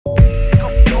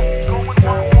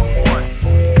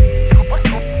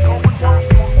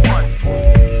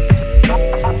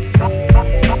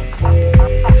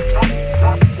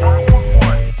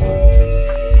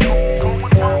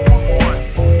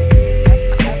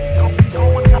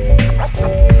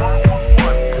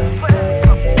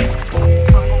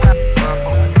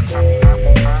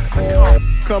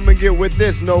get with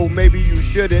this, no, maybe you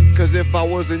shouldn't. Cause if I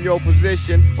was in your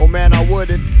position, oh man, I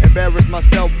wouldn't embarrass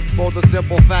myself for the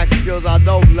simple fact. Skills I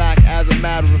don't lack, as a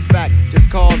matter of fact,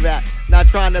 just call that. Not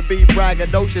trying to be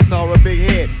braggadocious or a big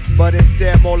head, but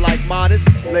instead more like modest,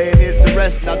 laying hits to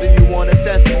rest. Now do you wanna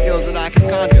test the skills that I can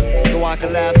conjure, so I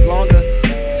can last longer?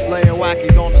 Slaying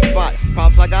wackies on the spot.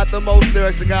 Props, I got the most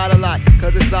lyrics, I got a lot.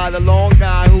 Cause it's either long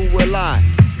guy who will lie.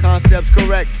 Concepts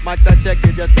correct, mics I check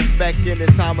it just to spec in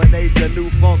this time of nature. New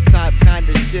funk type kind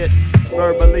of shit.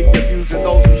 Verbally abusing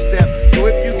those who step. So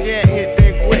if you can't hit,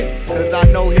 then quit. Cause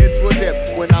I know hits will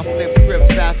dip when I flip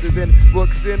scripts faster than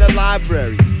books in a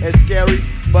library. It's scary,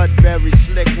 but very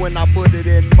slick when I put it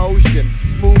in motion.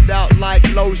 Smoothed out like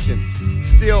lotion.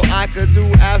 Still I could do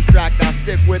abstract. I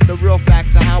stick with the real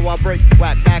facts of how I break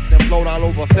whack backs and float all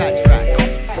over fat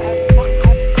tracks.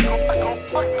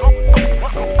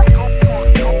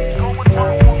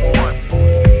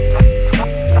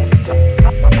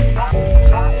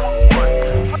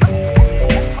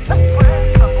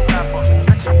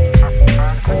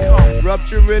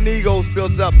 Rupturing egos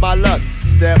built up by luck.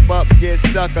 Step up, get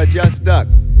stuck, or just duck.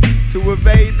 To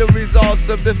evade the results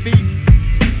of defeat,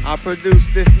 I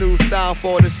produced this new style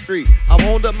for the street. I've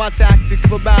honed up my tactics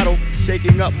for battle,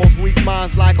 shaking up most weak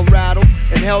minds like a rattle.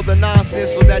 Inhale the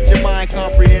nonsense so that your mind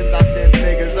comprehends. I send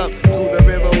niggas up to the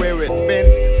river where it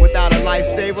bends without a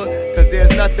lifesaver. Cause there's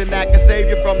nothing that can save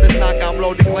you from this knockout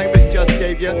blow Declaime just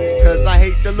gave you. Cause I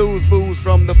hate to lose booze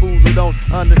from the fools who don't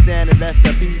understand it. That's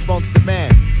the P-Funk's the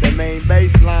band. The main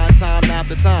bass line time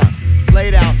after time.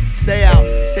 Played out, stay out,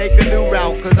 take a new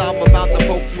route. Cause I'm about to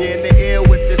poke you in the ear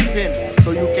with this pen,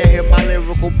 so you can hear my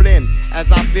lyrical blend.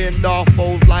 As I fend off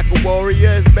foes like a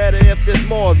warrior, it's better if there's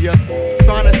more of you.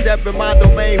 Trying to step in my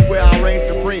domain where I reign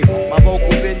supreme. My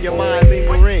vocals in your mind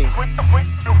lingering.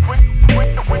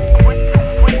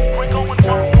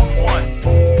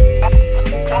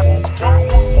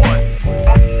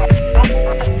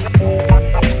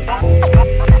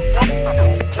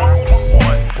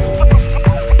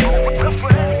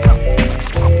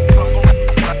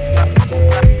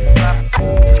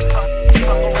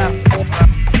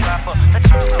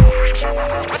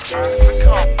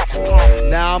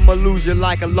 Now I'ma lose you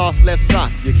like a lost left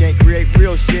sock. You can't create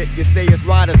real shit, you say it's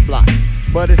writer's block.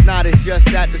 But it's not, it's just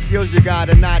that the skills you got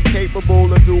are not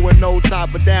capable of doing no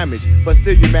type of damage. But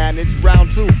still you manage.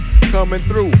 Round two, coming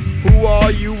through. Who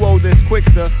are you? Oh, this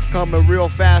quickster, coming real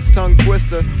fast, tongue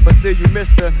twister. But still you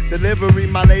missed the delivery,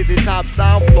 my lazy top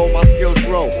style flow. My skills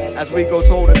grow as we go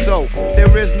toe to toe.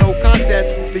 There is no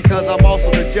contest because I'm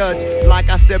also the judge. Like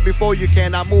I said before, you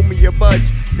cannot move me or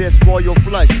budge this royal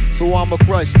flush, so I'ma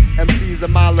crush MCs a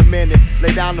mile a minute.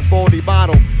 Lay down the 40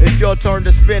 bottle, it's your turn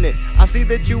to spin it. I see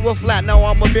that you were flat, now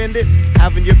I'ma bend it.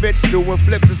 Having your bitch doing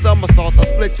flips and somersaults, I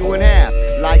split you in half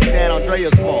like San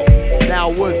Andreas fault. Now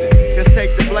was it? Just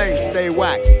take the blame, stay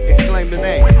whack, exclaim the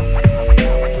name.